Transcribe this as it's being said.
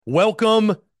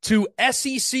Welcome to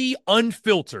SEC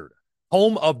Unfiltered,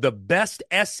 home of the best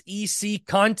SEC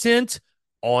content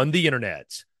on the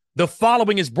internet. The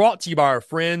following is brought to you by our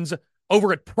friends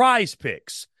over at Prize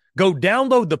Picks. Go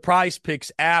download the Prize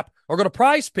Picks app or go to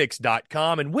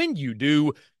prizepicks.com, and when you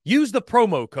do, use the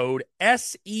promo code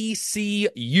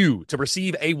SECU to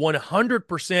receive a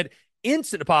 100%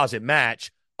 instant deposit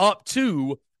match up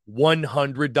to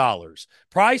 $100.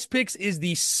 Prize Picks is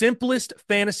the simplest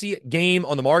fantasy game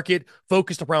on the market,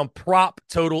 focused around prop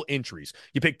total entries.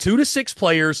 You pick 2 to 6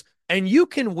 players, and you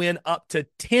can win up to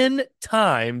 10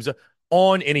 times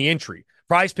on any entry.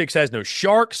 Prize Picks has no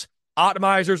sharks,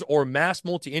 optimizers, or mass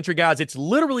multi-entry guides. It's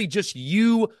literally just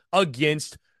you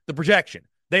against the projection.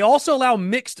 They also allow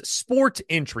mixed sport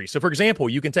entry. So, for example,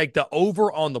 you can take the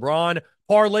over on LeBron,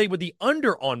 parlay with the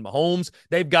under on Mahomes.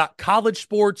 They've got college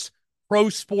sports, pro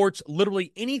sports,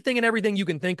 literally anything and everything you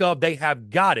can think of, they have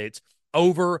got it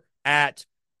over at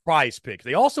Prize Picks.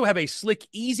 They also have a slick,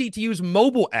 easy-to-use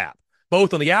mobile app,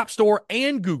 both on the App Store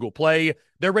and Google Play.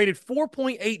 They're rated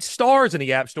 4.8 stars in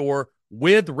the App Store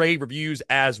with rave reviews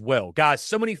as well. Guys,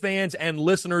 so many fans and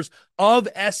listeners of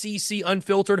SEC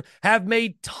Unfiltered have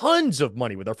made tons of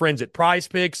money with our friends at Prize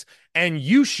Picks, and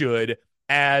you should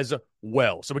as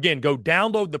well. So again, go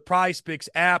download the Prize Picks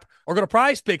app or go to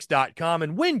prizepicks.com,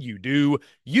 and when you do,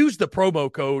 use the promo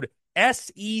code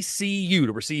SECU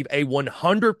to receive a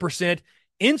 100%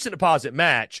 instant deposit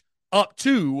match up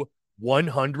to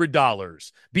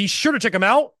 $100. Be sure to check them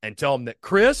out and tell them that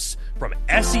Chris from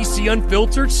SEC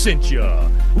Unfiltered sent you.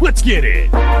 Let's get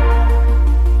it.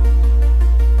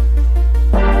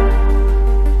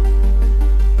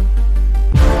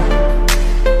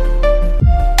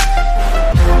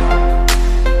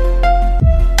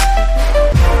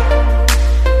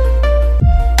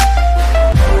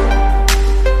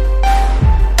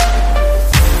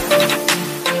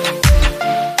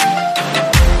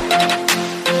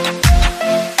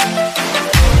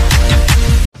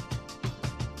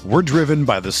 We're driven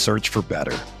by the search for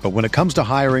better. But when it comes to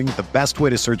hiring, the best way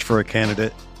to search for a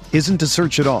candidate isn't to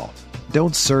search at all.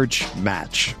 Don't search,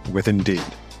 match with Indeed.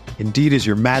 Indeed is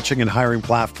your matching and hiring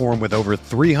platform with over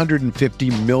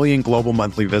 350 million global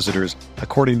monthly visitors,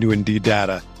 according to Indeed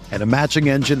data, and a matching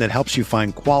engine that helps you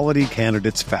find quality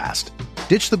candidates fast.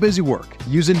 Ditch the busy work.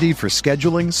 Use Indeed for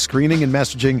scheduling, screening, and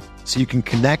messaging so you can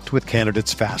connect with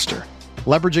candidates faster.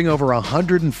 Leveraging over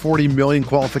 140 million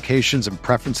qualifications and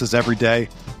preferences every day,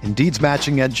 Indeed's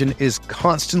matching engine is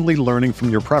constantly learning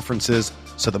from your preferences,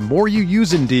 so the more you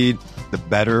use Indeed, the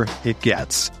better it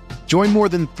gets. Join more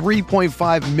than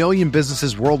 3.5 million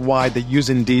businesses worldwide that use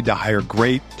Indeed to hire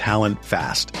great talent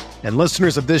fast. And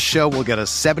listeners of this show will get a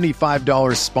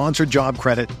 $75 sponsored job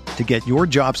credit to get your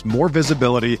jobs more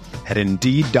visibility at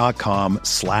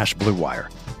Indeed.com/Blue Wire.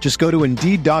 Just go to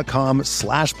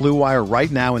Indeed.com/Blue Wire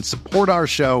right now and support our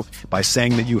show by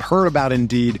saying that you heard about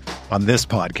Indeed on this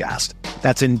podcast.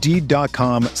 That's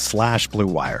Indeed.com/Blue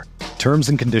Wire. Terms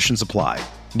and conditions apply.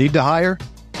 Need to hire?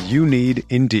 You need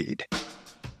Indeed.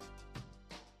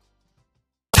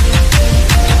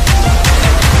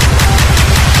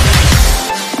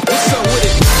 What's up with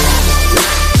it?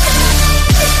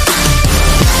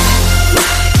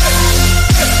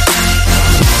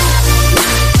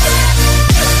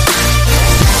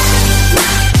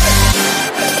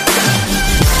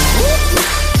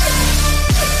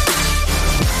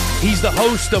 He's the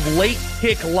host of Late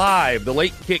Kick Live, the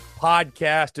Late Kick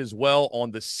podcast as well on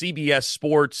the CBS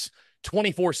Sports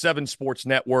 24/7 Sports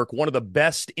Network, one of the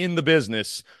best in the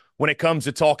business when it comes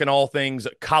to talking all things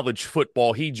college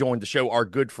football. He joined the show, our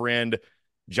good friend,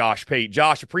 Josh Pate.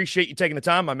 Josh, appreciate you taking the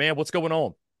time, my man. What's going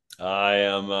on? I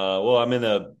am, I'm in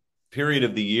a period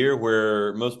of the year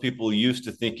where most people used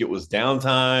to think it was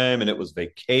downtime and it was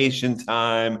vacation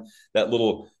time, that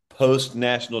little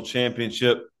post-national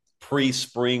championship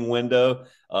pre-spring window.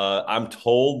 I'm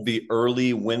told the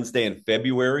early Wednesday in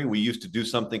February, we used to do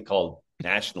something called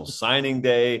National Signing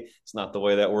Day. It's not the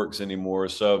way that works anymore.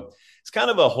 So it's kind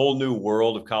of a whole new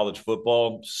world of college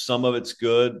football. Some of it's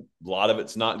good. A lot of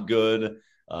it's not good.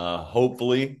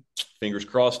 Hopefully, fingers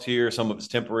crossed here, some of it's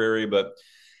temporary, but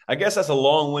I guess that's a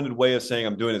long-winded way of saying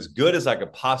I'm doing as good as I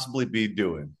could possibly be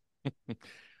doing.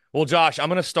 Well, Josh, I'm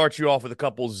going to start you off with a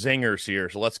couple zingers here.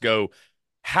 So let's go.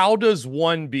 How does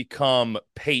one become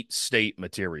Pate State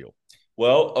material?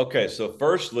 Well, okay. So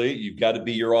firstly, you've got to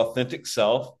be your authentic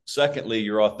self. Secondly,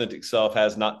 your authentic self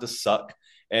has not to suck.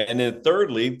 And then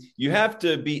thirdly, you have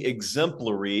to be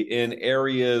exemplary in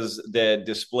areas that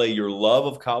display your love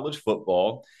of college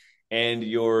football and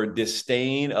your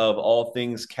disdain of all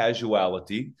things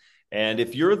casuality. And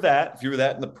if you're that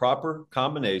in the proper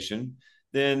combination,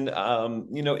 then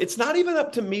it's not even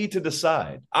up to me to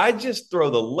decide. I just throw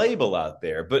the label out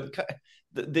there, but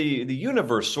the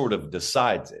universe sort of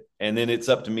decides it, and then it's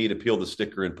up to me to peel the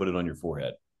sticker and put it on your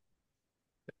forehead.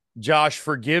 Josh,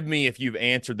 forgive me if you've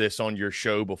answered this on your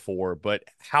show before, but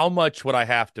how much would I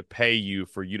have to pay you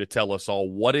for you to tell us all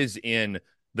what is in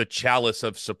the chalice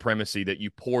of supremacy that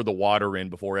you pour the water in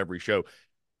before every show?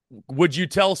 Would you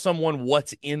tell someone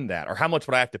what's in that, or how much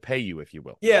would I have to pay you, if you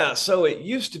will? Yeah, so it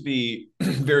used to be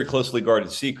very closely guarded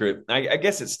secret. I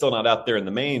guess it's still not out there in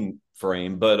the main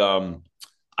frame, but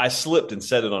I slipped and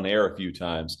said it on air a few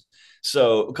times.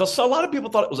 So because a lot of people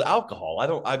thought it was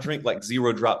alcohol. I drink like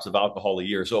 0 drops of alcohol a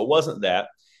year, so it wasn't that.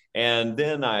 And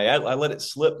then I let it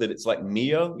slip that it's like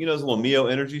Mio, those little Mio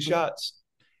energy shots.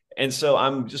 And so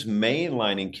I'm just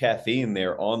mainlining caffeine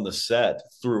there on the set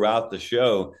throughout the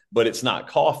show, but it's not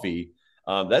coffee.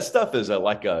 That stuff is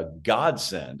like a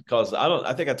godsend because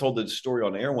I think I told the story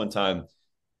on air one time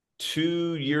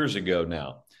 2 years ago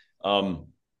now.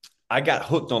 I got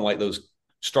hooked on like those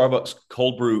Starbucks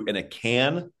cold brew in a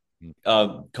can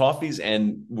coffees,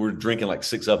 and we're drinking like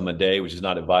 6 of them a day, which is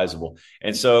not advisable.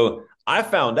 And so I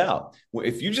found out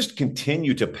if you just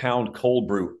continue to pound cold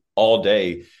brew all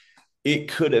day, it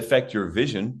could affect your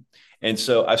vision. And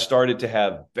so I started to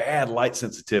have bad light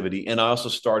sensitivity, and I also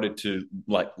started to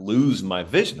like lose my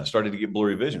vision. I started to get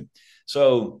blurry vision.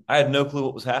 So I had no clue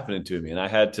what was happening to me, and I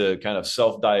had to kind of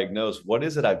self-diagnose what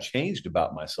is it I've changed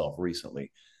about myself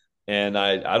recently. And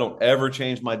I don't ever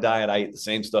change my diet. I eat the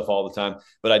same stuff all the time.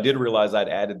 But I did realize I'd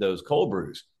added those cold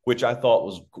brews, which I thought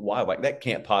was why, like that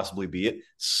can't possibly be it.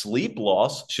 Sleep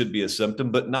loss should be a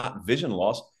symptom, but not vision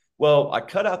loss. Well, I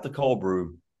cut out the cold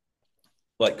brew,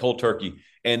 like cold turkey,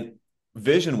 and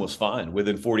vision was fine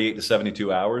within 48 to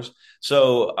 72 hours.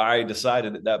 So I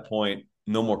decided at that point,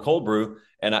 no more cold brew,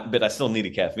 but I still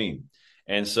needed caffeine.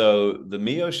 And so the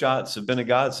Mio shots have been a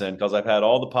godsend because I've had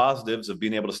all the positives of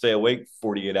being able to stay awake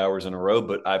 48 hours in a row,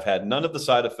 but I've had none of the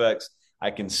side effects.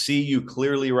 I can see you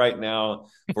clearly right now,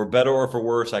 for better or for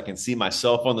worse. I can see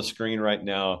myself on the screen right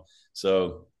now.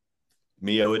 So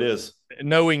Mio it is.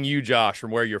 Knowing you, Josh,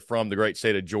 from where you're from, the great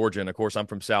state of Georgia, and of course I'm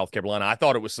from South Carolina, I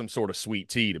thought it was some sort of sweet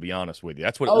tea, to be honest with you.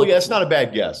 That's what it Oh, looked yeah, it's like. not a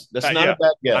bad guess. That's not Yeah. a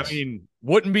bad I guess. mean,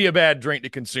 wouldn't be a bad drink to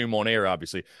consume on air,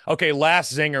 obviously. Okay,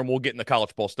 last zinger, and we'll get in the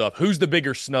college ball stuff. Who's the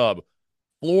bigger snub?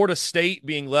 Florida State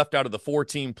being left out of the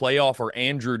 4-team playoff, or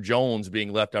Andrew Jones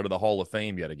being left out of the Hall of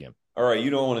Fame yet again? All right, you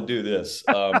don't want to do this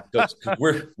because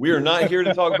we are not here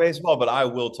to talk baseball, but I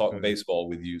will talk baseball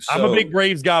with you. I'm a So big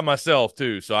Braves guy myself,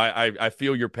 too, so I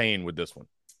feel your pain with this one.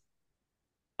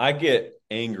 I get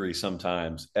angry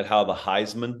sometimes at how the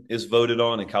Heisman is voted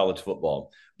on in college football,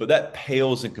 but that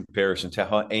pales in comparison to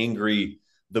how angry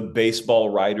the baseball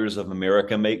writers of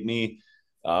America make me.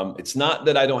 It's not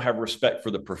that I don't have respect for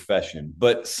the profession,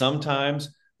 but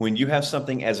sometimes when you have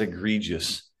something as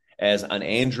egregious as an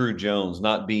Andrew Jones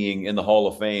not being in the Hall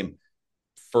of Fame,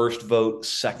 first vote,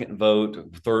 second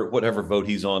vote, third, whatever vote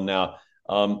he's on now,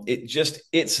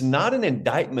 it's not an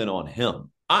indictment on him.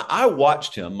 I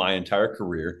watched him my entire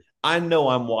career. I know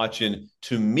I'm watching,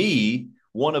 to me,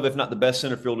 one of, if not the best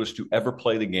center fielders to ever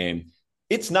play the game.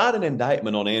 It's not an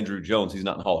indictment on Andrew Jones. He's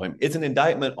not in the Hall of Fame. It's an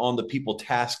indictment on the people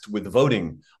tasked with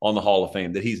voting on the Hall of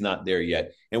Fame that he's not there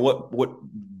yet. And what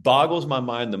boggles my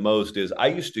mind the most is I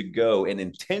used to go and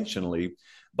intentionally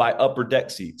buy upper deck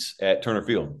seats at Turner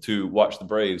Field to watch the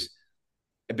Braves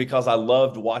because I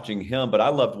loved watching him, but I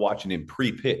loved watching him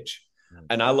pre-pitch.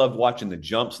 And I loved watching the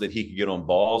jumps that he could get on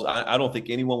balls. I don't think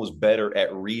anyone was better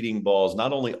at reading balls,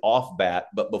 not only off bat,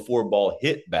 but before ball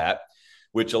hit bat,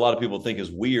 which a lot of people think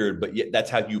is weird, but yet that's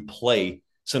how you play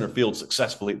center field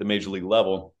successfully at the major league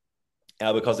level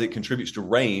because it contributes to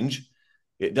range.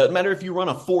 It doesn't matter if you run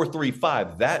a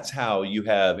 4.35. That's how you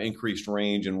have increased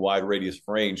range and wide radius of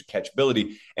range,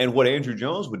 catchability. And what Andrew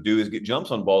Jones would do is get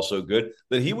jumps on balls so good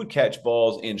that he would catch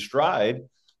balls in stride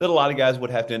that a lot of guys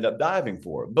would have to end up diving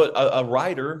for. But a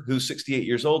writer who's 68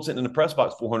 years old, sitting in the press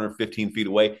box 415 feet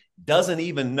away, doesn't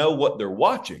even know what they're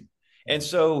watching. And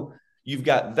so you've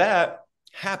got that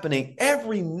happening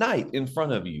every night in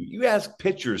front of you. You ask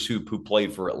pitchers who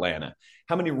played for Atlanta,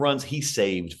 how many runs he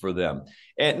saved for them.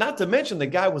 And not to mention the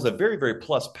guy was a very, very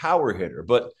plus power hitter.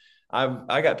 But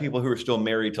I got people who are still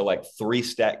married to like 3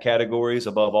 stat categories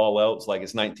above all else, like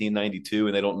it's 1992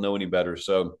 and they don't know any better.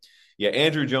 So yeah,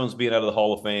 Andrew Jones being out of the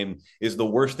Hall of Fame is the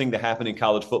worst thing to happen in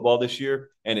college football this year,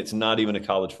 and it's not even a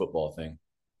college football thing.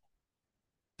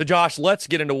 So, Josh, let's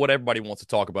get into what everybody wants to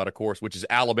talk about, of course, which is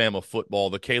Alabama football.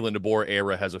 The Kalen DeBoer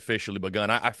era has officially begun.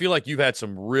 I feel like you've had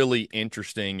some really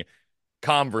interesting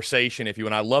conversation, if you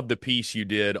and I love the piece you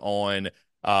did on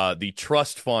the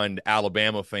trust fund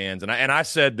Alabama fans, and I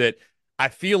said that I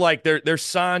feel like there's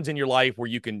signs in your life where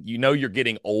you're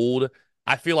getting old.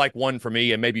 I feel like one for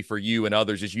me and maybe for you and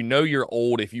others is you're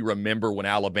old if you remember when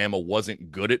Alabama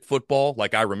wasn't good at football.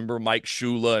 Like I remember Mike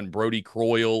Shula and Brody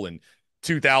Croyle and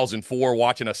 2004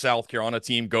 watching a South Carolina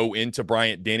team go into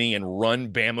Bryant-Denny and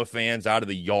run Bama fans out of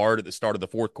the yard at the start of the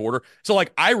fourth quarter. So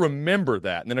like I remember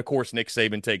that. And then of course Nick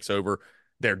Saban takes over.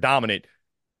 They're dominant.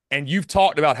 And you've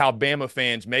talked about how Bama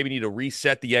fans maybe need to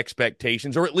reset the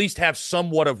expectations or at least have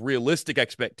somewhat of realistic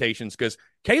expectations because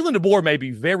Kalen DeBoer may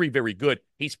be very, very good.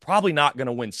 He's probably not going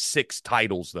to win 6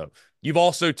 titles, though. You've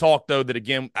also talked, though, that,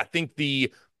 again, I think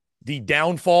the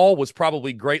downfall was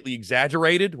probably greatly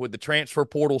exaggerated with the transfer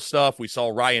portal stuff. We saw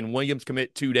Ryan Williams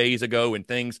commit 2 days ago and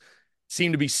things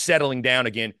seem to be settling down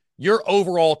again. Your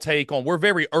overall take on, we're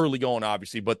very early on,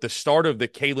 obviously, but the start of the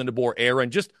Kalen DeBoer era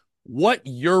and just what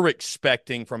you're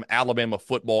expecting from Alabama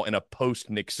football in a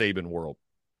post-Nick Saban world.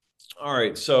 All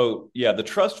right. So, yeah, the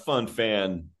trust fund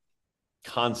fan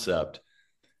concept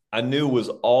I knew was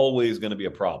always going to be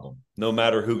a problem, no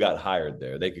matter who got hired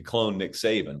there. They could clone Nick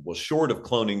Saban. Well, short of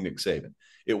cloning Nick Saban,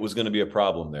 it was going to be a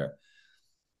problem there.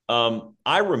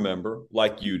 I remember,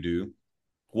 like you do,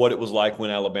 what it was like when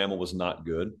Alabama was not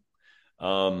good.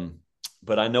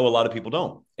 But I know a lot of people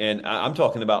don't. And I'm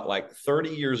talking about like 30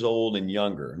 years old and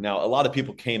younger. Now, a lot of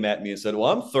people came at me and said,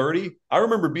 well, I'm 30. I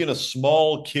remember being a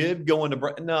small kid going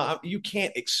to – no, you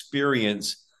can't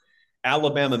experience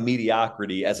Alabama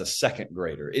mediocrity as a second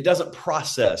grader. It doesn't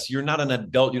process. You're not an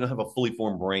adult. You don't have a fully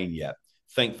formed brain yet,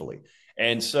 thankfully.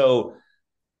 And so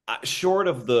short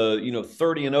of the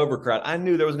 30 and over crowd, I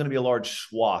knew there was going to be a large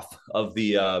swath of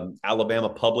the Alabama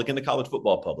public and the college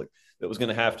football public that was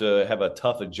going to have a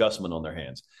tough adjustment on their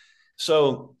hands.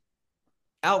 So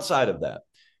outside of that,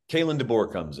 Kalen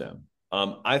DeBoer comes in.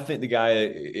 I think the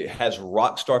guy has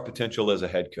rock star potential as a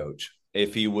head coach.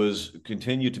 If he was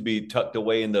continued to be tucked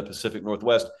away in the Pacific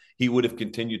Northwest, he would have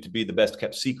continued to be the best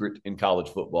kept secret in college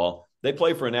football. They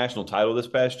played for a national title this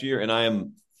past year, and I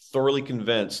am thoroughly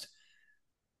convinced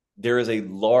there is a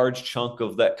large chunk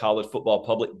of that college football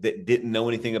public that didn't know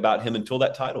anything about him until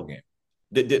that title game.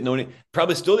 That didn't know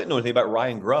probably still didn't know anything about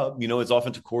Ryan Grubb, his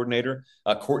offensive coordinator.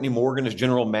 Courtney Morgan is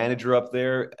general manager up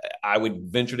there. I would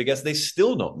venture to guess they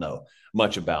still don't know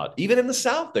much about. Even in the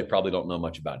South, they probably don't know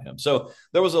much about him. So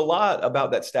there was a lot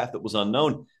about that staff that was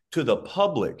unknown to the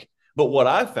public. But what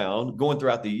I found going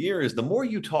throughout the year is the more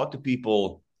you talk to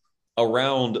people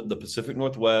around the Pacific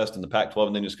Northwest and the Pac-12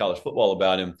 and then just college football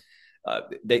about him,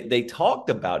 they talked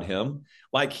about him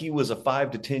like he was a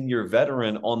 5 to 10 year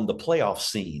veteran on the playoff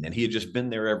scene, and he had just been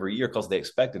there every year because they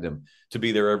expected him to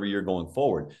be there every year going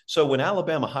forward. So when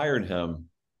Alabama hired him,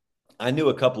 I knew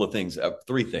a couple of things,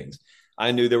 3 things.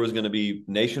 I knew there was going to be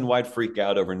nationwide freak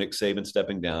out over Nick Saban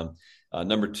stepping down.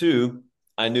 Number 2,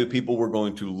 I knew people were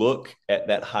going to look at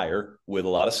that hire with a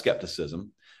lot of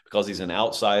skepticism because he's an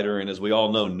outsider, and as we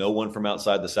all know, no one from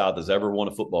outside the South has ever won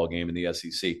a football game in the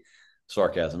SEC.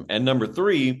 Sarcasm. And number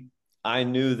 3, I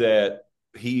knew that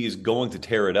he's going to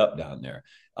tear it up down there.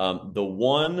 The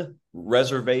one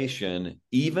reservation,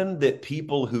 even that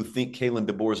people who think Kalen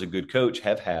DeBoer is a good coach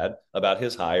have had about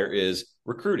his hire is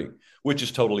recruiting, which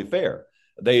is totally fair.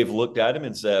 They've looked at him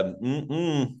and said,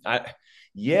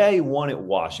 he won at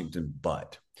Washington,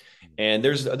 but. And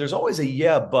there's always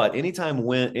a but.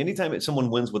 Anytime someone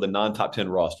wins with a non-top 10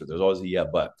 roster, there's always a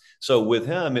but. So with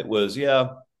him, it was,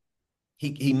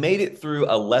 He made it through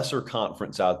a lesser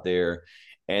conference out there.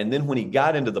 And then when he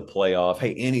got into the playoff,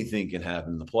 hey, anything can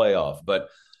happen in the playoff. But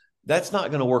that's not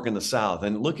going to work in the South.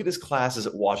 And look at his classes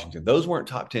at Washington. Those weren't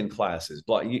top 10 classes.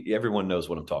 Everyone knows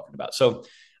what I'm talking about. So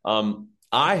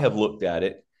I have looked at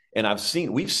it, and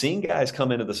we've seen guys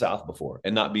come into the South before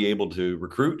and not be able to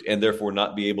recruit and therefore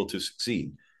not be able to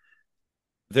succeed.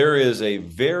 There is a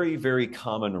very, very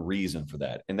common reason for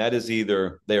that. And that is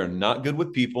either they are not good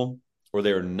with people or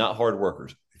they are not hard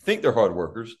workers. They think they're hard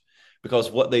workers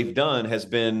because what they've done has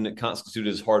been constituted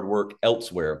as hard work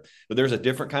elsewhere. But there's a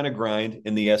different kind of grind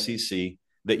in the SEC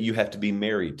that you have to be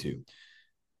married to.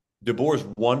 DeBoer's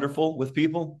wonderful with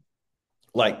people,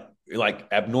 like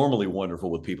abnormally wonderful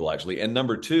with people, actually. And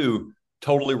number 2,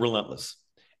 totally relentless.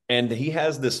 And he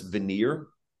has this veneer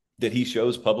that he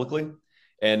shows publicly.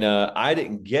 And I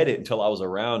didn't get it until I was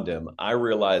around him. I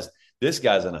realized this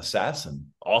guy's an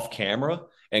assassin off camera.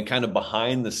 And kind of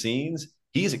behind the scenes,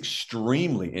 he's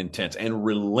extremely intense and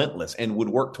relentless and would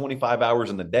work 25 hours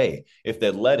in the day if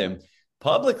they'd let him.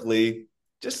 Publicly,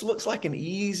 just looks like an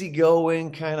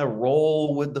easygoing kind of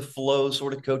roll with the flow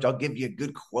sort of coach. I'll give you a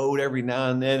good quote every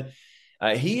now and then.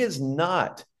 He is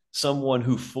not someone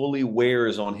who fully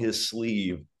wears on his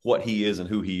sleeve what he is and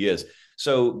who he is.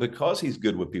 So because he's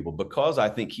good with people, because I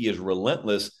think he is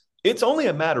relentless, It's only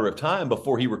a matter of time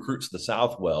before he recruits the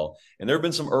South well. And there have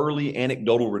been some early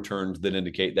anecdotal returns that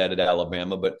indicate that at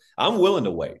Alabama, but I'm willing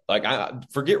to wait. Like, I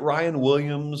forget Ryan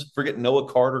Williams, forget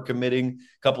Noah Carter committing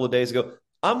a couple of days ago.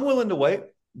 I'm willing to wait.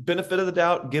 Benefit of the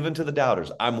doubt given to the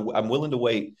doubters. I'm willing to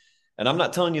wait. And I'm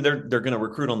not telling you they're going to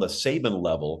recruit on the Saban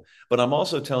level, but I'm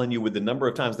also telling you with the number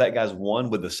of times that guy's won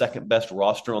with the second best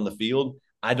roster on the field,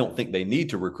 I don't think they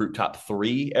need to recruit top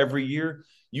 3 every year.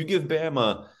 You give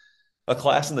Bama a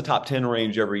class in the top 10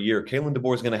 range every year, Kalen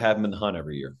DeBoer is going to have him in the hunt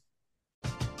every year.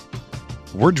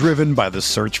 We're driven by the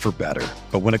search for better.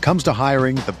 But when it comes to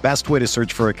hiring, the best way to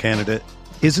search for a candidate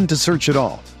isn't to search at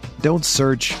all. Don't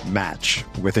search, match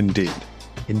with Indeed.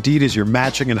 Indeed is your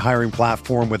matching and hiring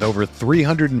platform with over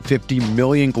 350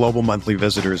 million global monthly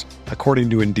visitors,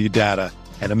 according to Indeed data,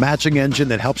 and a matching engine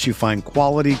that helps you find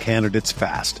quality candidates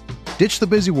fast. Ditch the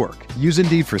busy work. Use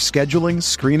Indeed for scheduling,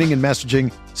 screening, and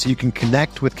messaging so you can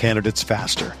connect with candidates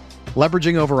faster.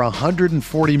 Leveraging over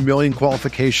 140 million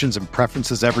qualifications and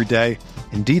preferences every day,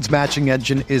 Indeed's matching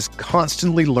engine is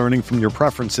constantly learning from your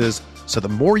preferences, so the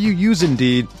more you use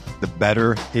Indeed, the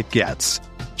better it gets.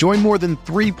 Join more than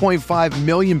 3.5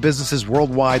 million businesses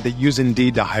worldwide that use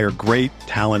Indeed to hire great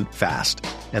talent fast.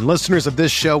 And listeners of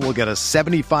this show will get a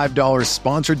 $75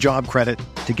 sponsored job credit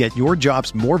to get your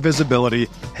jobs more visibility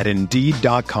at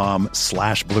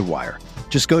Indeed.com/Blue Wire.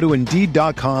 Just go to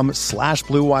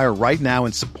Indeed.com/Blue Wire right now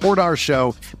and support our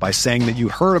show by saying that you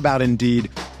heard about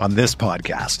Indeed on this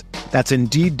podcast. That's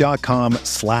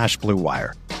Indeed.com/Blue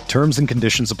Wire. Terms and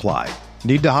conditions apply.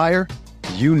 Need to hire?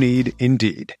 You need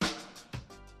Indeed.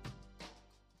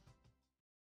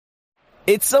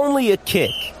 It's only a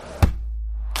kick,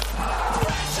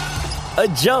 a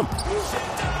jump,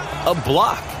 a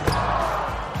block.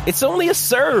 It's only a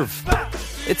serve.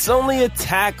 It's only a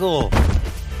tackle,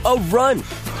 a run.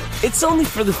 It's only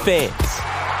for the fans.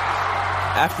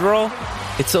 After all,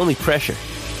 it's only pressure.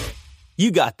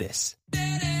 You got this.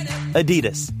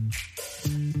 Adidas.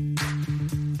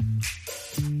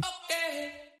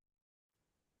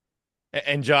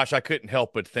 And Josh, I couldn't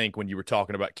help but think when you were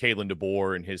talking about Kalen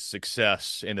DeBoer and his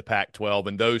success in the Pac-12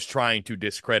 and those trying to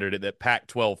discredit it, that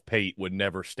Pac-12 Pate would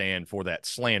never stand for that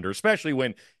slander, especially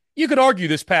when you could argue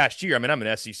this past year. I mean, I'm an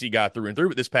SEC guy through and through,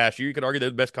 but this past year you could argue they're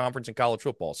the best conference in college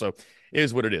football. So it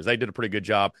is what it is. They did a pretty good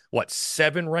job.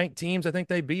 7 ranked teams I think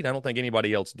they beat? I don't think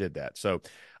anybody else did that. So,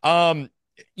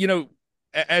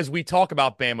 as we talk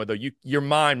about Bama, though,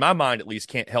 my mind at least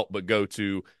can't help but go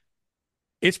to,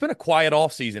 it's been a quiet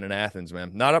offseason in Athens,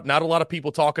 man. Not a lot of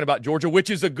people talking about Georgia,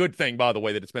 which is a good thing, by the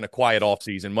way, that it's been a quiet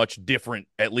offseason, much different,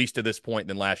 at least to this point,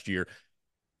 than last year.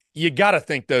 You got to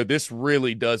think, though, this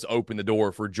really does open the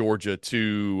door for Georgia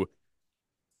to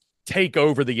take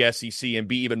over the SEC and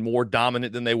be even more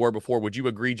dominant than they were before. Would you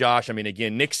agree, Josh? I mean,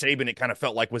 again, Nick Saban, it kind of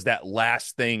felt like was that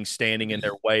last thing standing in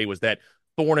their way, was that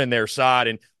thorn in their side.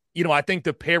 And I think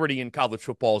the parity in college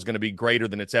football is going to be greater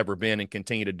than it's ever been and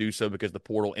continue to do so because of the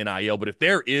portal NIL. But if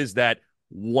there is that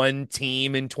one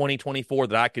team in 2024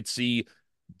 that I could see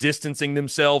distancing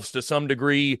themselves to some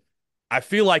degree, I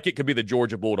feel like it could be the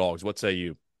Georgia Bulldogs. What say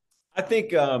you? I think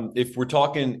if we're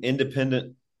talking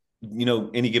independent,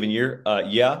 any given year,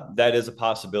 yeah, that is a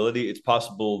possibility. It's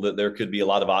possible that there could be a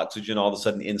lot of oxygen all of a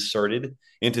sudden inserted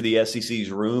into the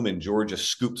SEC's room and Georgia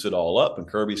scoops it all up and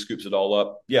Kirby scoops it all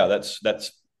up. Yeah, that's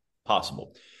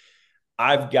possible.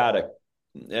 I've got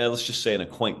let's just say an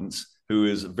acquaintance who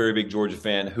is a very big Georgia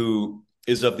fan who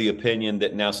is of the opinion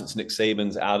that now since Nick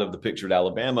Saban's out of the picture at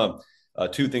Alabama,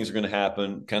 2 things are going to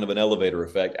happen, kind of an elevator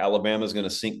effect. Alabama's going to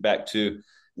sink back to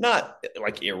not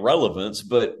like irrelevance,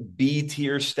 but B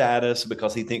tier status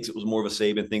because he thinks it was more of a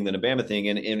Saban thing than a Bama thing.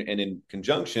 And in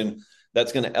conjunction,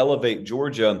 that's going to elevate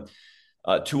Georgia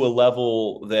to a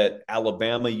level that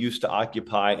Alabama used to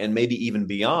occupy and maybe even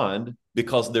beyond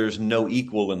because there's no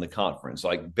equal in the conference.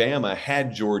 Like Bama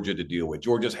had Georgia to deal with.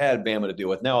 Georgia's had Bama to deal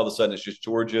with. Now all of a sudden it's just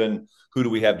Georgia and who do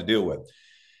we have to deal with?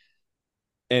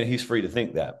 And he's free to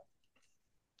think that.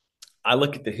 I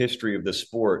look at the history of this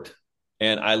sport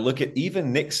and I look at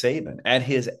even Nick Saban at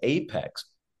his apex,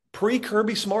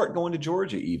 pre-Kirby Smart going to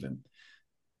Georgia even.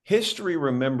 History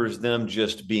remembers them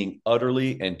just being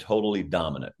utterly and totally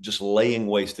dominant, just laying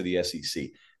waste to the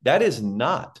SEC. That is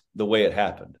not the way it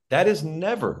happened. That is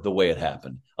never the way it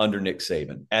happened under Nick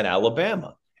Saban at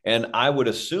Alabama. And I would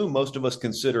assume most of us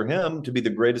consider him to be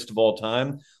the greatest of all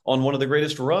time on one of the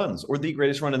greatest runs or the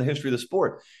greatest run in the history of the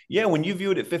sport. Yeah, when you view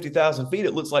it at 50,000 feet,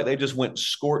 it looks like they just went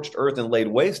scorched earth and laid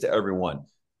waste to everyone.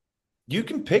 You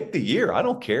can pick the year. I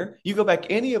don't care. You go back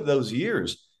any of those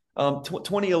years.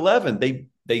 2011, they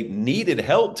needed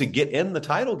help to get in the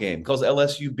title game because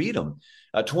LSU beat them.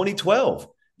 2012,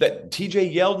 That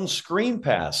TJ Yeldon screen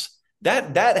pass,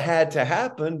 that had to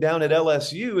happen down at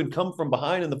LSU and come from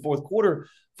behind in the fourth quarter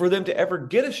for them to ever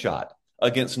get a shot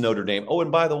against Notre Dame. Oh,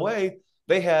 and by the way,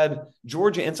 they had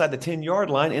Georgia inside the 10-yard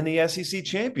line in the SEC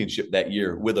championship that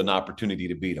year with an opportunity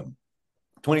to beat them.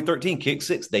 2013, kick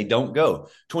six, they don't go.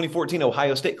 2014,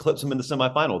 Ohio State clips them in the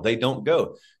semifinal. They don't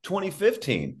go.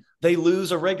 2015, they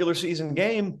lose a regular season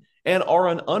game and are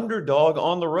an underdog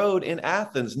on the road in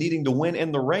Athens, needing to win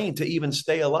in the rain to even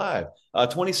stay alive.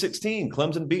 2016,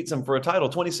 Clemson beats them for a title.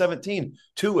 2017,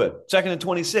 Tua, second and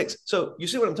 26. So you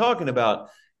see what I'm talking about?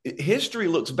 History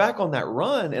looks back on that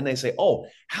run and they say, oh,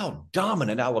 how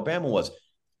dominant Alabama was.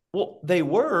 Well, they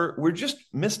were. We're just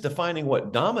misdefining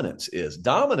what dominance is.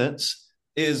 Dominance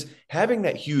is having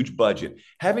that huge budget,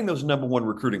 having those number one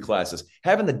recruiting classes,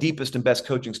 having the deepest and best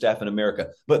coaching staff in America.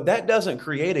 But that doesn't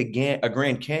create a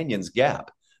Grand Canyon's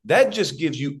gap. That just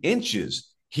gives you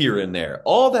inches here and there.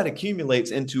 All that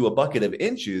accumulates into a bucket of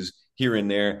inches here and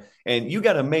there. And you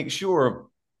got to make sure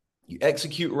you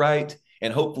execute right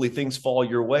and hopefully things fall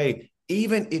your way,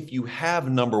 even if you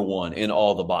have number one in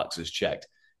all the boxes checked.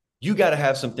 You got to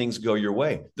have some things go your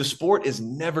way. The sport is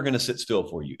never going to sit still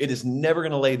for you. It is never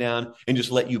going to lay down and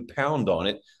just let you pound on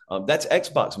it. That's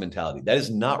Xbox mentality. That is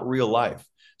not real life.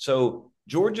 So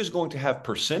Georgia's going to have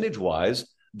percentage-wise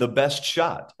the best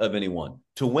shot of anyone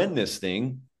to win this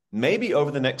thing, maybe over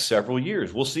the next several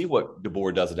years. We'll see what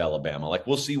DeBoer does at Alabama. Like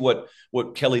we'll see what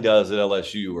Kelly does at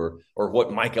LSU or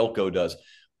what Mike Elko does.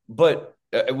 But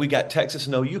we got Texas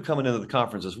and OU coming into the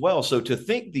conference as well. So to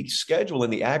think the schedule in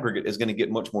the aggregate is going to get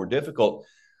much more difficult.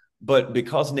 But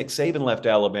because Nick Saban left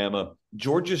Alabama,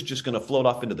 Georgia's just going to float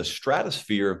off into the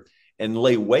stratosphere and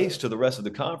lay waste to the rest of the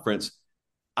conference.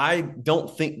 I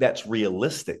don't think that's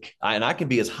realistic. And I can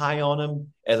be as high on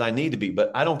them as I need to be,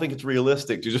 but I don't think it's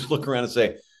realistic to just look around and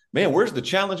say, man, where's the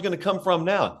challenge going to come from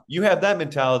now? You have that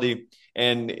mentality,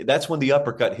 and that's when the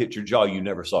uppercut hits your jaw you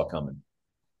never saw coming.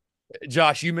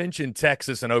 Josh, you mentioned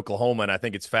Texas and Oklahoma, and I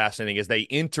think it's fascinating as they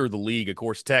enter the league. Of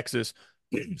course, Texas,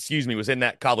 was in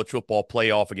that college football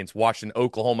playoff against Washington.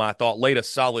 Oklahoma, I thought, laid a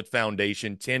solid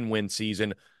foundation, 10-win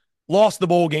season. Lost the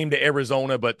bowl game to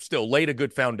Arizona, but still laid a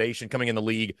good foundation coming in the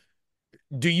league.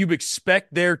 Do you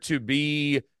expect there to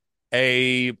be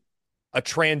a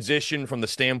transition from the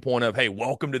standpoint of, hey,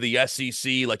 welcome to the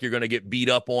SEC, like you're going to get beat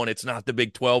up on, it's not the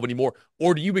Big 12 anymore?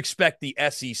 Or do you expect the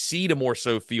SEC to more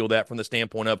so feel that from the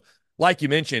standpoint of, like you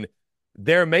mentioned,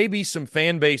 there may be some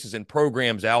fan bases and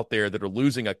programs out there that are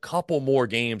losing a couple more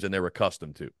games than they're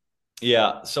accustomed to?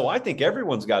 Yeah, so I think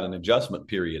everyone's got an adjustment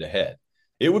period ahead.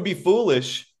 It would be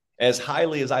foolish, as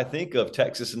highly as I think of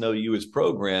Texas and OU as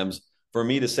programs, for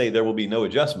me to say there will be no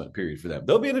adjustment period for them.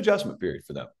 There'll be an adjustment period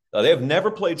for them. They have never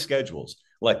played schedules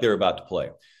like they're about to play.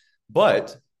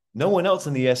 But no one else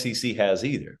in the SEC has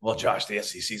either. Well, Josh, the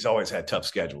SEC's always had tough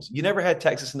schedules. You never had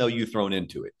Texas and OU thrown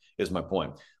into it, is my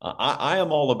point. I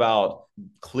am all about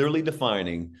clearly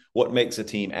defining what makes a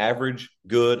team average,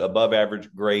 good, above average,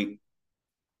 great.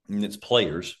 And it's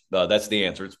players. That's the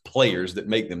answer. It's players that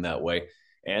make them that way.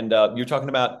 And you're talking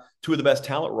about two of the best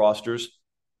talent rosters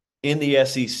in the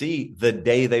SEC the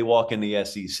day they walk in the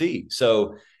SEC.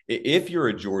 So if you're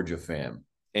a Georgia fan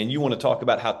and you want to talk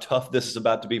about how tough this is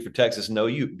about to be for Texas, no,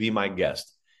 you be my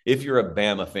guest. If you're a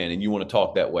Bama fan and you want to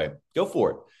talk that way, go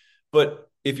for it. But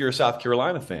if you're a South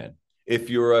Carolina fan, if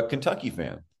you're a Kentucky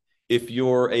fan, if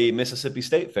you're a Mississippi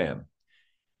State fan,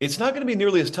 it's not going to be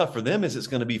nearly as tough for them as it's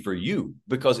going to be for you,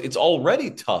 because it's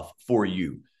already tough for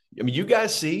you. I mean, you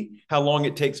guys see how long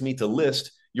it takes me to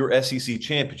list your SEC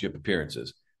championship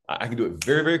appearances. I can do it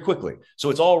very, very quickly. So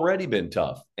it's already been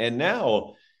tough. And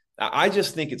now I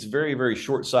just think it's very, very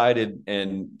short-sighted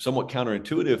and somewhat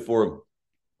counterintuitive for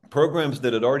programs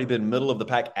that had already been middle of the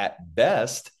pack at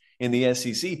best in the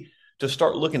SEC to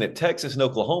start looking at Texas and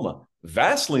Oklahoma,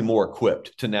 vastly more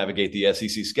equipped to navigate the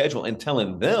SEC schedule, and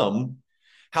telling them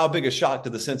how big a shock to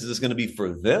the senses is going to be for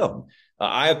them.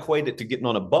 I equate it to getting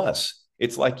on a bus.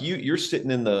 It's like you're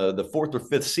sitting in the fourth or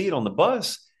fifth seat on the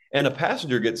bus, and a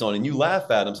passenger gets on and you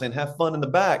laugh at them saying, have fun in the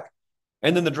back.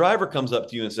 And then the driver comes up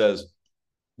to you and says,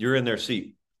 you're in their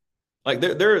seat. Like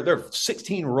there are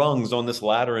 16 rungs on this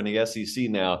ladder in the SEC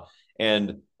now.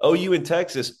 And OU in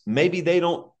Texas, maybe they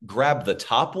don't grab the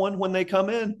top one when they come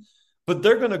in, but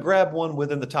they're going to grab one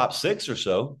within the top six or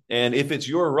so. And if it's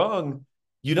your rung,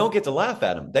 you don't get to laugh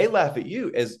at them. They laugh at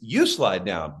you as you slide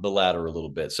down the ladder a little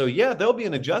bit. So yeah, there'll be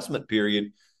an adjustment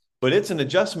period, but it's an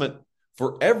adjustment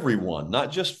for everyone,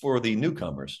 not just for the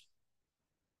newcomers.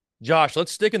 Josh,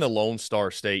 let's stick in the Lone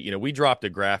Star State. You know, we dropped a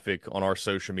graphic on our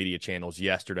social media channels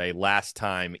yesterday, last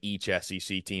time each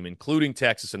SEC team, including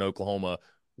Texas and Oklahoma,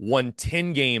 won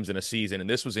 10 games in a season, and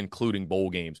this was including bowl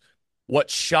games. What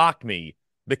shocked me,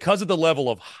 because of the level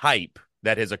of hype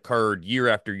that has occurred year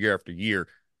after year after year,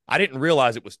 I didn't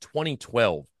realize it was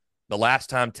 2012, the last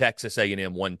time Texas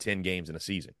A&M won 10 games in a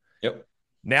season. Yep.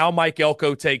 Now Mike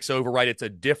Elko takes over, right? It's a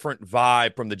different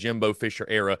vibe from the Jimbo Fisher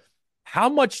era. How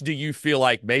much do you feel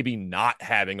like maybe not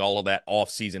having all of that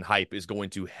offseason hype is going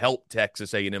to help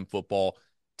Texas A&M football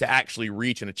to actually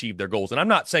reach and achieve their goals? And I'm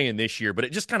not saying this year, but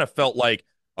it just kind of felt like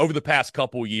over the past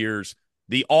couple years,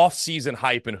 the offseason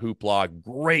hype and hoopla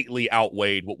greatly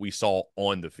outweighed what we saw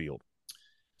on the field.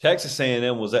 Texas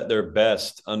A&M was at their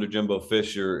best under Jimbo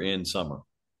Fisher in summer.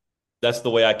 That's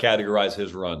the way I categorize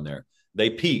his run there. They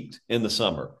peaked in the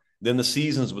summer. Then the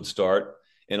seasons would start,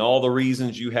 and all the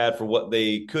reasons you had for what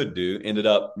they could do ended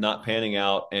up not panning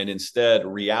out, and instead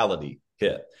reality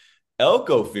hit.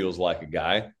 Elko feels like a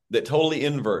guy that totally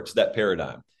inverts that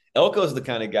paradigm. Elko's the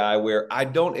kind of guy where I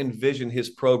don't envision his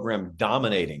program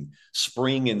dominating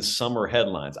spring and summer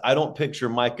headlines. I don't picture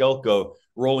Mike Elko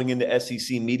rolling into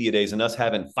SEC media days and us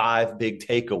having 5 big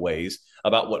takeaways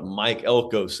about what Mike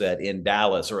Elko said in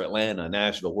Dallas or Atlanta,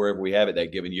 Nashville, wherever we have it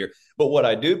that given year. But what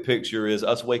I do picture is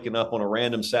us waking up on a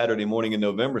random Saturday morning in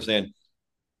November saying,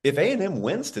 if A&M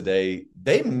wins today,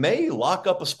 they may lock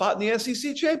up a spot in the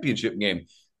SEC championship game.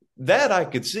 That I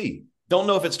could see. Don't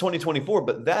know if it's 2024,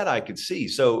 but that I could see.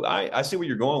 So I see where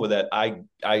you're going with that. I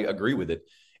agree with it.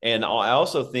 And I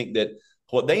also think that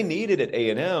what they needed at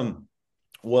A&M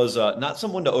was not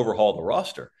someone to overhaul the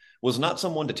roster, was not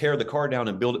someone to tear the car down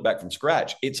and build it back from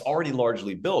scratch. It's already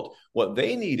largely built. What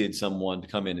they needed someone to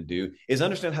come in and do is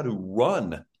understand how to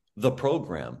run the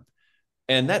program.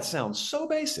 And that sounds so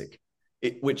basic,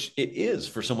 which it is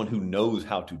for someone who knows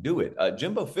how to do it.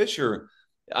 Jimbo Fisher,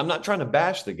 I'm not trying to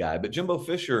bash the guy, but Jimbo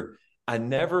Fisher, I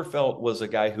never felt was a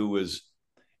guy who was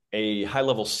a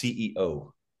high-level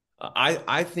CEO.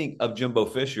 I think of Jimbo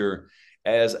Fisher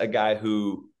as a guy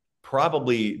who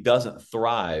probably doesn't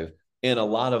thrive in a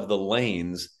lot of the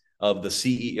lanes of the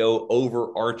CEO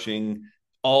overarching,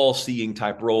 all-seeing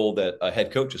type role that a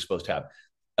head coach is supposed to have.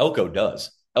 Elko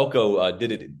does. Elko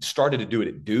started to do it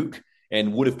at Duke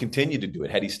and would have continued to do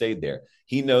it had he stayed there.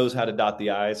 He knows how to dot the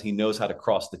I's. He knows how to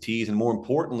cross the T's. And more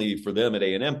importantly for them at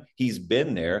A&M, he's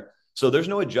been there. So there's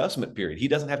no adjustment period. He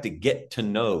doesn't have to get to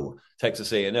know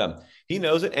Texas A&M. He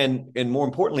knows it. And more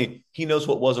importantly, he knows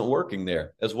what wasn't working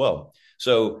there as well.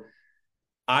 So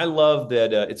I love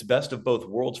that it's best of both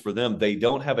worlds for them. They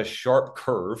don't have a sharp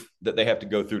curve that they have to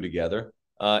go through together.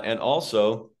 And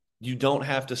also, you don't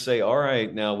have to say, all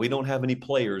right, now we don't have any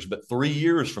players, but 3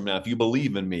 years from now, if you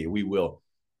believe in me, we will.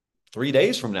 3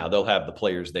 days from now, they'll have the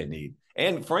players they need.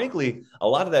 And frankly, a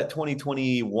lot of that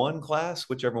 2021 class,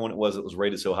 whichever one it was that was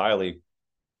rated so highly,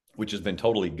 which has been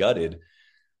totally gutted,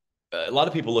 a lot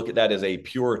of people look at that as a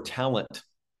pure talent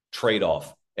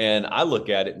trade-off. And I look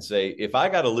at it and say, if I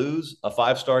got to lose a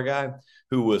 5-star guy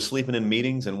who was sleeping in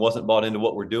meetings and wasn't bought into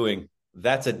what we're doing,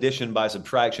 that's addition by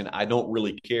subtraction. I don't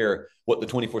really care what the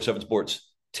 24/7 Sports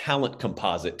talent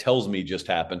composite tells me just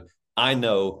happened. I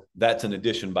know that's an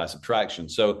addition by subtraction.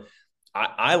 So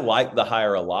I like the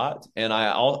hire a lot, and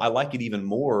I like it even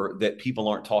more that people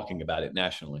aren't talking about it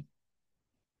nationally.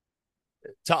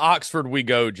 To Oxford we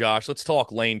go, Josh. Let's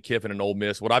talk Lane Kiffin and Ole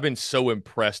Miss. What I've been so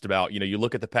impressed about, you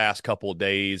look at the past couple of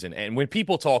days, and when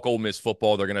people talk Ole Miss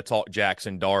football, they're going to talk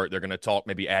Jackson Dart. They're going to talk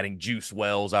maybe adding Juice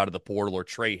Wells out of the portal or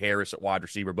Trey Harris at wide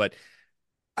receiver. But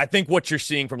I think what you're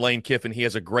seeing from Lane Kiffin, he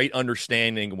has a great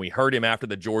understanding, and we heard him after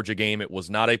the Georgia game. It was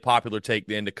not a popular take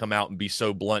then to come out and be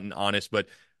so blunt and honest, but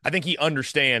I think he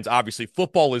understands, obviously,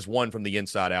 football is won from the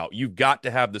inside out. You've got to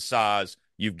have the size.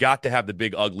 You've got to have the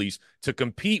big uglies to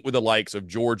compete with the likes of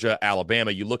Georgia,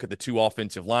 Alabama. You look at the 2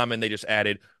 offensive linemen they just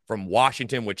added from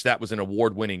Washington, which that was an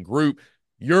award-winning group.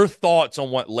 Your thoughts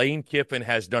on what Lane Kiffin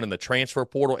has done in the transfer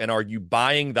portal, and are you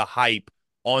buying the hype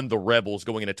on the Rebels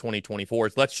going into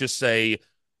 2024? Let's just say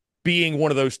being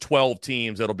one of those 12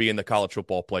 teams that'll be in the college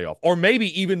football playoff, or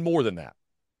maybe even more than that.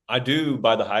 I do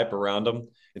buy the hype around them.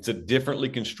 It's a differently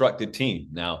constructed team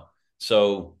now.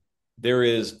 So there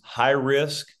is high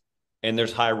risk and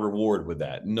there's high reward with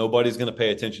that. Nobody's going to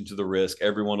pay attention to the risk.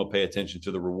 Everyone will pay attention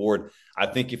to the reward. I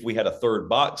think if we had a third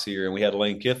box here and we had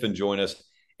Lane Kiffin join us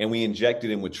and we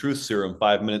injected him with truth serum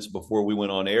 5 minutes before we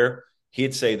went on air,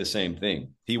 he'd say the same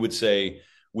thing. He would say,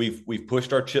 we've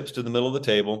pushed our chips to the middle of the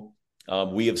table.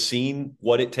 We have seen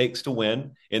what it takes to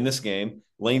win in this game.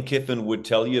 Lane Kiffin would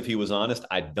tell you, if he was honest,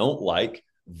 I don't like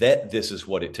that this is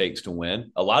what it takes to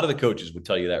win. A lot of the coaches would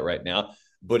tell you that right now.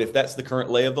 But if that's the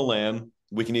current lay of the land,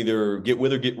 we can either get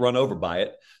with or get run over by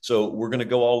it. So we're going to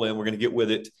go all in. We're going to get with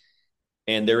it.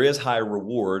 And there is high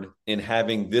reward in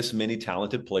having this many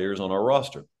talented players on our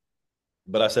roster.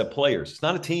 but I said players. It's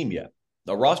not a team yet.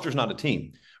 The roster's not a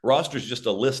team. Roster's just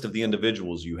a list of the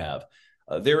individuals you have.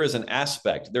 There is an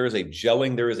aspect, there is a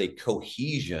gelling, there is a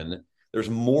cohesion, there's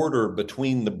mortar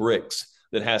between the bricks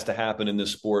that has to happen in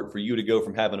this sport for you to go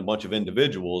from having a bunch of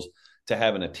individuals to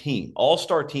having a team.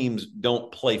 All-star teams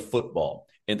don't play football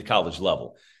at the college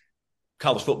level.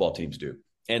 College football teams do.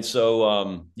 And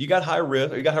so you got high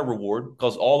risk, you got high reward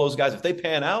because all those guys, if they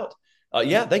pan out,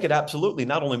 yeah, they could absolutely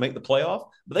not only make the playoff,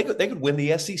 but they could win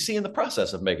the SEC in the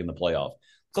process of making the playoff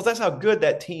because that's how good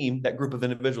that team, that group of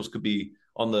individuals could be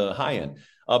on the high end.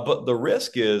 But the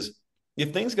risk is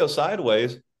if things go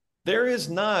sideways, there is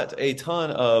not a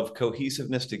ton of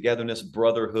cohesiveness, togetherness,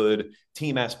 brotherhood,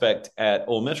 team aspect at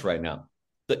Ole Miss right now.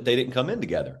 They didn't come in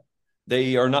together.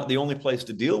 They are not the only place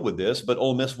to deal with this, but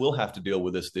Ole Miss will have to deal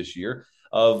with this year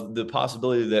of the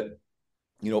possibility that,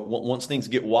 once things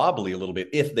get wobbly a little bit,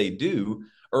 if they do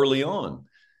early on,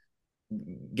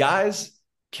 guys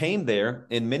came there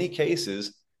in many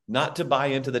cases not to buy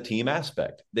into the team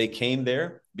aspect. They came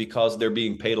there because they're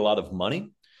being paid a lot of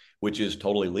money, which is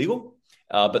totally legal.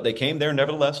 But they came there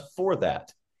nevertheless for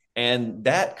that. And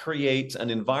that creates an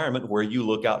environment where you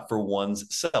look out for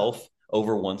one's self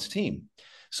over one's team.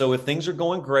 So if things are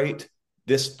going great,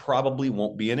 this probably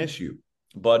won't be an issue.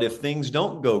 But if things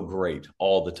don't go great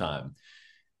all the time,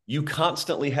 you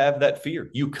constantly have that fear.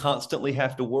 You constantly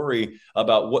have to worry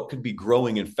about what could be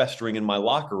growing and festering in my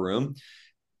locker room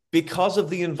because of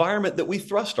the environment that we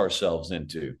thrust ourselves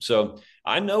into. So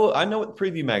I know what the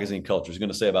preview magazine culture is going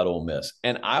to say about Ole Miss,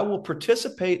 and I will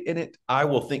participate in it. I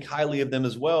will think highly of them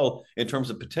as well in terms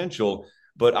of potential,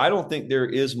 but I don't think there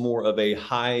is more of a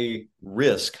high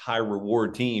risk, high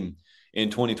reward team in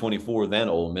 2024 than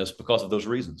Ole Miss because of those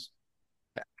reasons.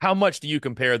 How much do you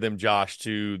compare them, Josh,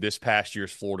 to this past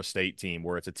year's Florida State team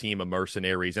where it's a team of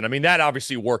mercenaries? And I mean, that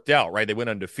obviously worked out, right? They went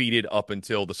undefeated up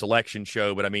until the selection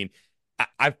show, but I mean,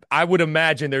 I would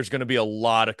imagine there's going to be a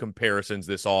lot of comparisons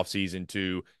this offseason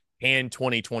to can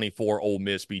 2024 Ole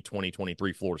Miss be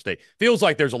 2023 Florida State? Feels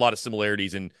like there's a lot of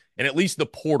similarities in at least the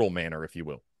portal manner, if you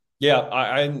will. Yeah,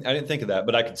 I didn't think of that,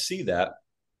 but I could see that.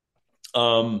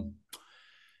 What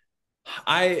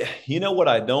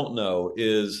I don't know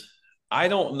is I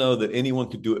don't know that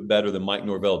anyone could do it better than Mike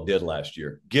Norvell did last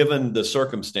year, given the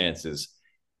circumstances.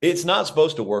 It's not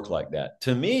supposed to work like that.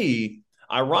 To me,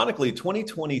 ironically,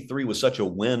 2023 was such a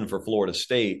win for Florida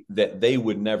State that they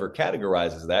would never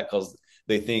categorize as that because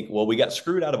they think, well, we got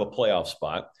screwed out of a playoff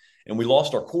spot and we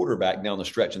lost our quarterback down the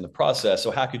stretch in the process.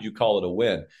 So how could you call it a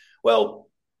win? Well,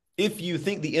 if you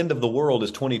think the end of the world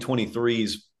is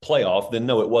 2023's playoff, then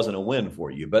no, it wasn't a win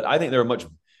for you. But I think there are much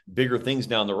bigger things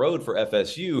down the road for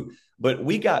FSU. But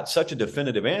we got such a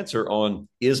definitive answer on,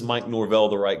 is Mike Norvell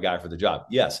the right guy for the job?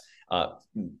 Yes.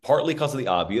 Partly because of the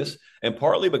obvious and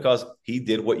partly because he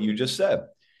did what you just said.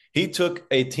 He took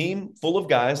a team full of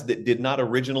guys that did not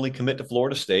originally commit to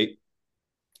Florida State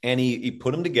and he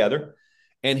put them together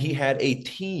and he had a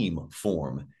team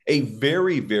form, a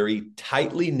very, very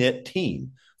tightly knit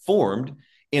team formed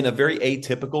in a very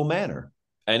atypical manner.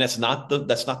 And that's not the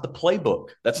playbook.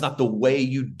 That's not the way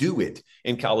you do it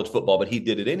in college football, but he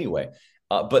did it anyway.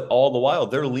 But all the while,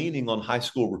 they're leaning on high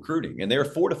school recruiting, and they're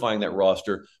fortifying that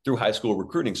roster through high school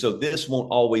recruiting. So this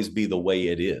won't always be the way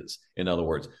it is. In other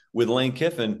words, with Lane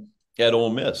Kiffin at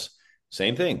Ole Miss,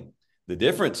 same thing. The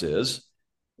difference is,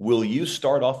 will you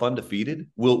start off undefeated?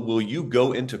 Will you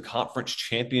go into conference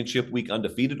championship week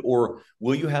undefeated, or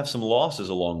will you have some losses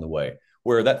along the way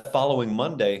where that following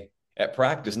Monday at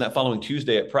practice and that following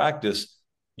Tuesday at practice,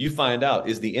 you find out,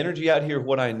 is the energy out here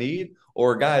what I need?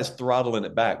 Or are guys throttling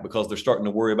it back because they're starting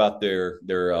to worry about their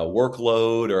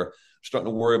workload or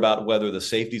starting to worry about whether the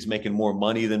safety's making more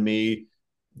money than me?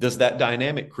 Does that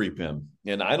dynamic creep in?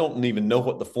 And I don't even know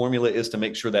what the formula is to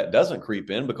make sure that doesn't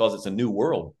creep in because it's a new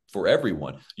world for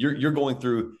everyone. You're going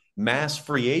through mass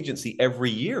free agency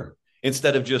every year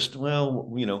instead of just,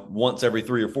 once every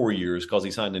 3 or 4 years because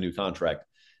he signed a new contract.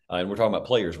 And we're talking about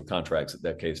players with contracts in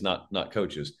that case, not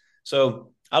coaches.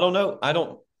 So I don't know. I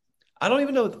don't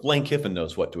even know if Lane Kiffin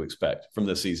knows what to expect from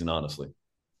this season, honestly.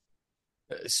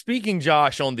 Speaking,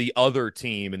 Josh, on the other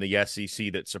team in the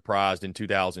SEC that surprised in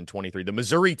 2023, the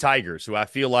Missouri Tigers, who I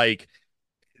feel like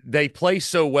they play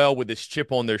so well with this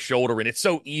chip on their shoulder, and it's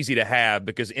so easy to have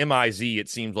because MIZ, it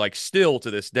seems like still to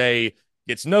this day,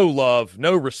 gets no love,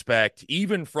 no respect,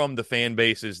 even from the fan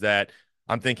bases that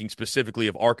I'm thinking specifically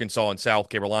of Arkansas and South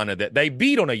Carolina that they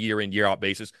beat on a year-in, year-out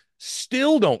basis,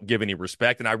 still don't give any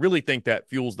respect, and I really think that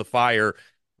fuels the fire.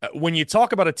 When you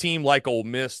talk about a team like Ole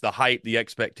Miss, the hype, the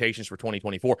expectations for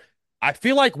 2024, I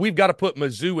feel like we've got to put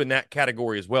Mizzou in that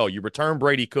category as well. You return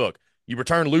Brady Cook. You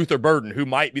return Luther Burden, who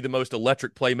might be the most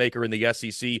electric playmaker in the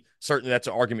SEC. Certainly that's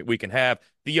an argument we can have.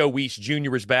 Theo Weiss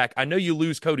Jr. is back. I know you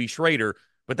lose Cody Schrader,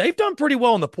 but they've done pretty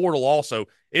well in the portal also.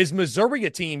 Is Missouri a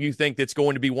team you think that's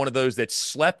going to be one of those that's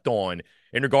slept on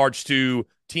in regards to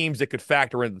teams that could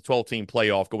factor into the 12-team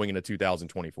playoff going into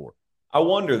 2024? I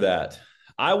wonder that.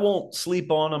 I won't sleep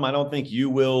on them. I don't think you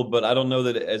will, but I don't know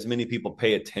that as many people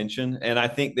pay attention. And I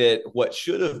think that what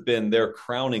should have been their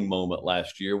crowning moment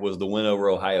last year was the win over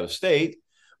Ohio State.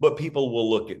 But people will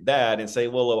look at that and say,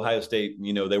 well, Ohio State,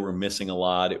 they were missing a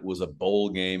lot. It was a bowl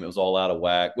game. It was all out of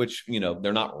whack, which,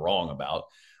 they're not wrong about.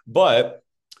 But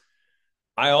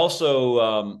I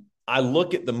also I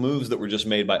look at the moves that were just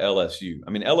made by LSU.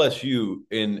 I mean, LSU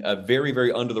in a very,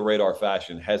 very under the radar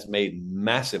fashion has made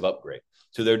massive upgrade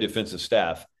to their defensive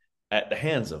staff at the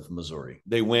hands of Missouri.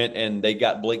 They went and they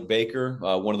got Blake Baker,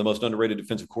 one of the most underrated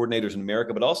defensive coordinators in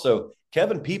America, but also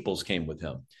Kevin Peoples came with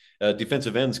him,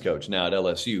 defensive ends coach now at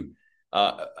LSU.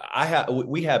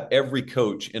 We have every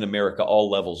coach in America, all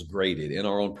levels graded in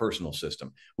our own personal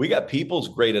system. We got Peoples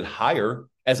graded higher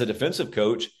as a defensive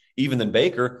coach even than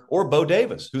Baker or Bo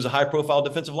Davis, who's a high-profile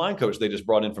defensive line coach they just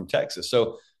brought in from Texas.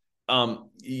 So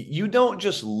you don't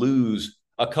just lose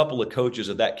a couple of coaches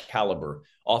of that caliber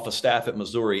off a staff at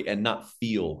Missouri and not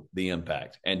feel the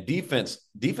impact. And defense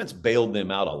bailed them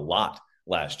out a lot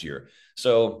last year.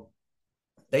 So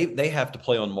they have to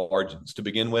play on margins to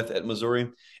begin with at Missouri.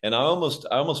 And I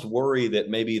almost worry that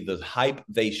maybe the hype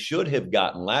they should have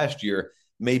gotten last year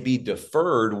may be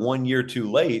deferred 1 year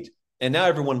too late. And now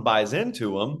everyone buys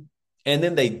into them. And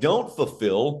then they don't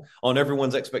fulfill on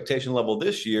everyone's expectation level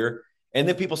this year. And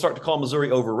then people start to call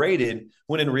Missouri overrated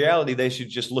when in reality, they should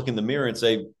just look in the mirror and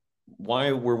say,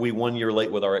 why were we 1 year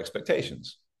late with our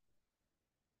expectations?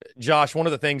 Josh, one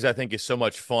of the things I think is so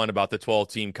much fun about the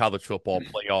 12-team college football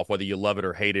playoff, whether you love it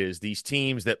or hate it, is these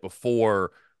teams that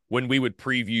before, when we would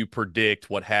preview, predict,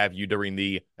 what have you during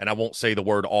the, and I won't say the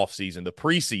word offseason, the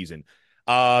preseason,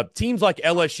 teams like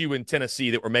LSU and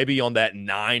Tennessee that were maybe on that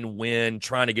 9-win,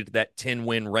 trying to get to that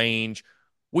 10-win range,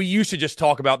 we used to just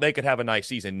talk about they could have a nice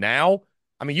season. Now,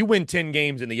 I mean, you win 10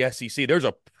 games in the SEC, there's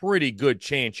a pretty good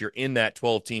chance you're in that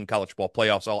 12-team college football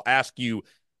playoff. So I'll ask you,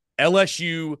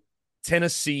 LSU,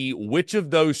 Tennessee, which of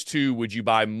those two would you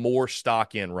buy more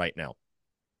stock in right now?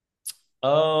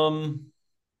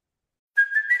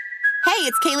 Hey,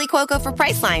 it's Kaylee Cuoco for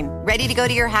Priceline. Ready to go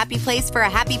to your happy place for a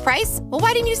happy price? Well,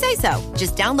 why didn't you say so?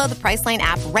 Just download the Priceline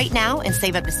app right now and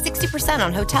save up to 60%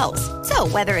 on hotels. So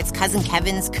whether it's Cousin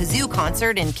Kevin's Kazoo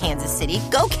Concert in Kansas City,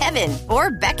 go Kevin, or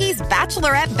Becky's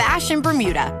Bachelorette Bash in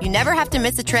Bermuda, you never have to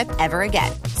miss a trip ever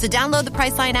again. So download the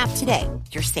Priceline app today.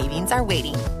 Your savings are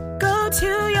waiting. Go to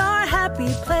your happy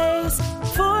place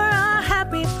for a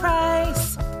happy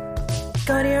price.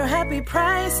 Go to your happy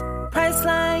price,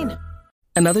 Priceline.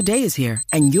 Another day is here,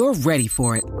 and you're ready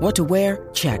for it. What to wear?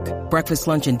 Check. Breakfast,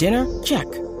 lunch, and dinner? Check.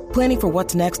 Planning for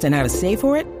what's next and how to save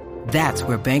for it? That's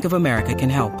where Bank of America can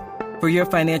help. For your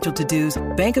financial to-dos,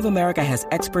 Bank of America has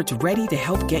experts ready to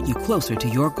help get you closer to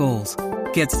your goals.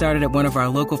 Get started at one of our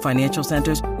local financial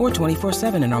centers or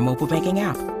 24/7 in our mobile banking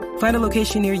app. Find a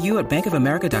location near you at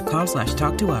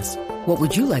bankofamerica.com/talktous. What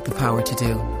would you like the power to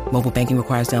do? Mobile banking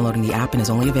requires downloading the app and is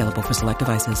only available for select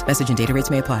devices. Message and data rates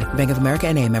may apply. Bank of America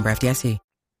NA, member FDIC.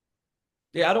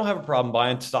 Yeah, I don't have a problem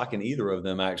buying stock in either of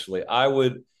them, actually. I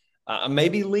would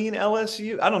maybe lean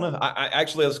LSU. I don't know. I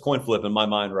actually have a coin flip in my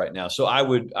mind right now. So I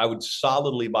would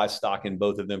solidly buy stock in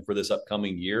both of them for this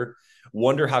upcoming year.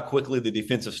 Wonder how quickly the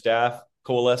defensive staff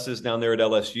coalesces down there at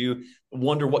LSU.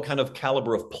 Wonder what kind of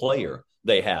caliber of player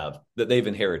they have that they've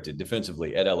inherited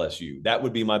defensively at LSU. That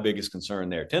would be my biggest concern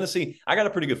there. Tennessee, I got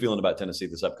a pretty good feeling about Tennessee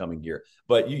this upcoming year.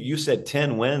 But you said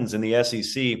 10 wins in the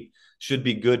SEC should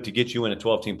be good to get you in a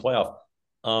 12-team playoff.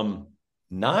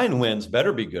 9 wins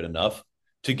better be good enough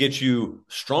to get you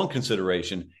strong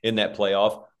consideration in that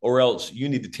playoff, or else you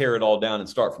need to tear it all down and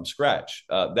start from scratch.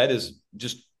 That is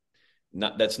just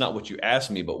that's not what you asked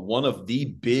me, but one of the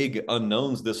big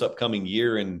unknowns this upcoming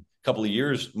year and couple of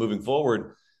years moving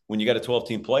forward, when you got a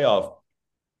 12-team playoff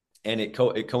and it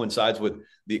coincides with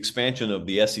the expansion of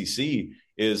the SEC,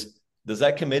 is does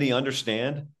that committee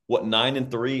understand what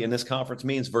 9-3 in this conference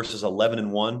means versus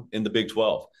 11-1 in the Big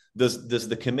 12? Does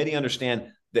the committee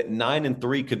understand that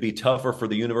 9-3 could be tougher for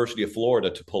the University of Florida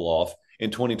to pull off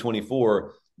in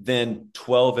 2024 than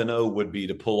 12-0 would be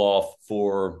to pull off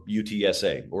for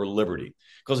UTSA or Liberty?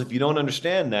 Because if you don't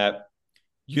understand that,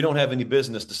 you don't have any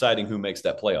business deciding who makes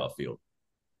that playoff field.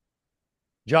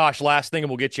 Josh, last thing, and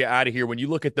we'll get you out of here. When you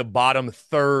look at the bottom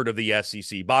third of the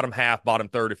SEC, bottom half, bottom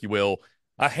third, if you will,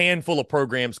 a handful of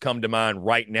programs come to mind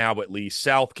right now, at least.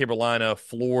 South Carolina,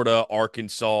 Florida,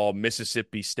 Arkansas,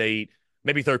 Mississippi State,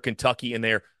 maybe throw Kentucky in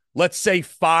there. Let's say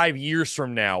 5 years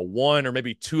from now, one or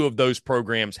maybe two of those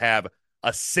programs have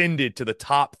ascended to the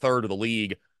top third of the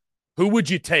league. Who would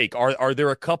you take? Are there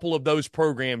a couple of those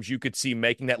programs you could see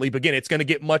making that leap? Again, it's going to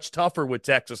get much tougher with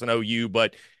Texas and OU,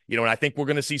 but, and I think we're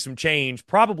going to see some change,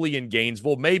 probably in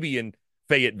Gainesville, maybe in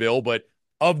Fayetteville, but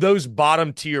of those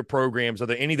bottom tier programs, are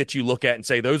there any that you look at and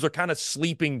say those are kind of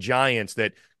sleeping giants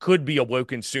that could be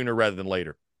awoken sooner rather than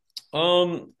later?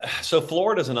 So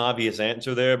Florida's an obvious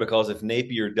answer there, because if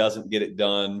Napier doesn't get it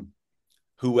done,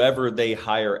 whoever they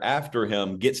hire after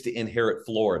him gets to inherit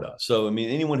Florida. So,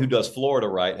 anyone who does Florida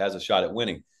right has a shot at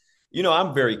winning.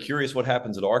 I'm very curious what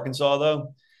happens at Arkansas,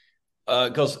 though,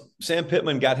 because Sam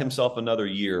Pittman got himself another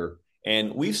year.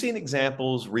 And we've seen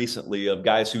examples recently of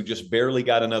guys who just barely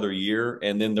got another year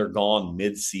and then they're gone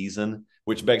mid-season,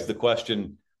 which begs the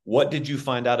question, what did you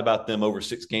find out about them over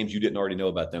 6 games you didn't already know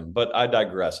about them? But I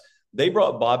digress. They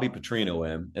brought Bobby Petrino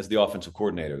in as the offensive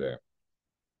coordinator there.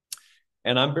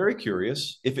 And I'm very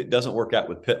curious if it doesn't work out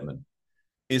with Pittman.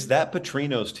 Is that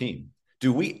Petrino's team?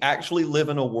 Do we actually live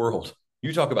in a world?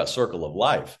 You talk about circle of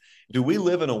life. Do we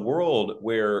live in a world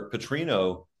where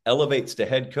Petrino elevates to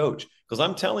head coach? Because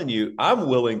I'm telling you, I'm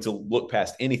willing to look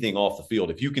past anything off the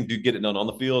field. If you can get it done on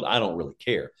the field, I don't really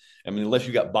care. Unless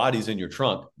you got bodies in your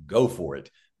trunk, go for it.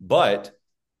 But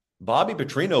Bobby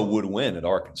Petrino would win at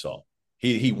Arkansas.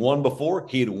 He won before.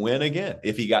 He'd win again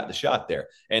if he got the shot there.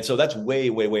 And so that's way,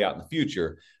 way, way out in the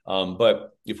future. But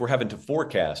if we're having to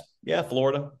forecast,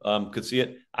 Florida could see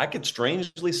it. I could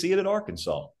strangely see it at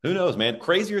Arkansas. Who knows, man?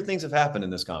 Crazier things have happened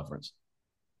in this conference.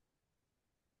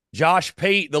 Josh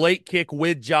Pate, The Late Kick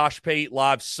with Josh Pate,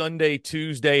 live Sunday,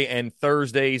 Tuesday, and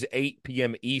Thursdays, 8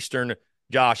 p.m. Eastern.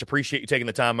 Josh, appreciate you taking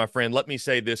the time, my friend. Let me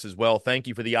say this as well. Thank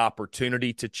you for the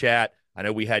opportunity to chat. I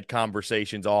know we had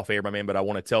conversations off air, my man, but I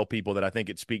want to tell people that I think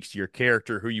it speaks to your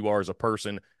character, who you are as a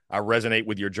person. I resonate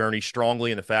with your journey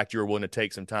strongly, and the fact you're willing to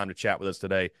take some time to chat with us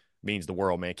today means the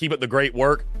world, man. Keep up the great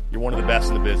work. You're one of the best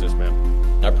in the business,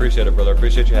 man. I appreciate it, brother. I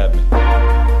appreciate you having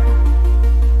me.